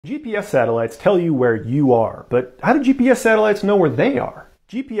GPS satellites tell you where you are, but how do GPS satellites know where they are?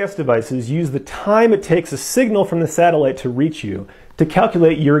 GPS devices use the time it takes a signal from the satellite to reach you to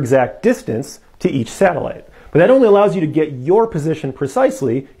calculate your exact distance to each satellite. But that only allows you to get your position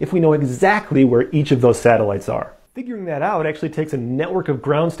precisely if we know exactly where each of those satellites are. Figuring that out actually takes a network of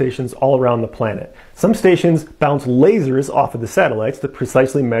ground stations all around the planet. Some stations bounce lasers off of the satellites that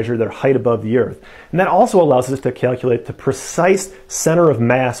precisely measure their height above the Earth. And that also allows us to calculate the precise center of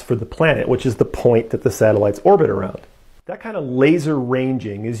mass for the planet, which is the point that the satellites orbit around. That kind of laser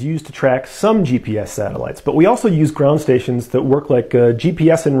ranging is used to track some GPS satellites, but we also use ground stations that work like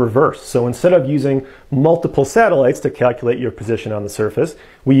GPS in reverse. So instead of using multiple satellites to calculate your position on the surface,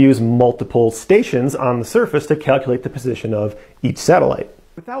 we use multiple stations on the surface to calculate the position of each satellite.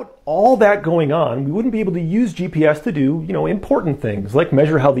 Without all that going on, we wouldn't be able to use GPS to do, important things like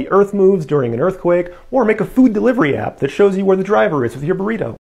measure how the Earth moves during an earthquake or make a food delivery app that shows you where the driver is with your burrito.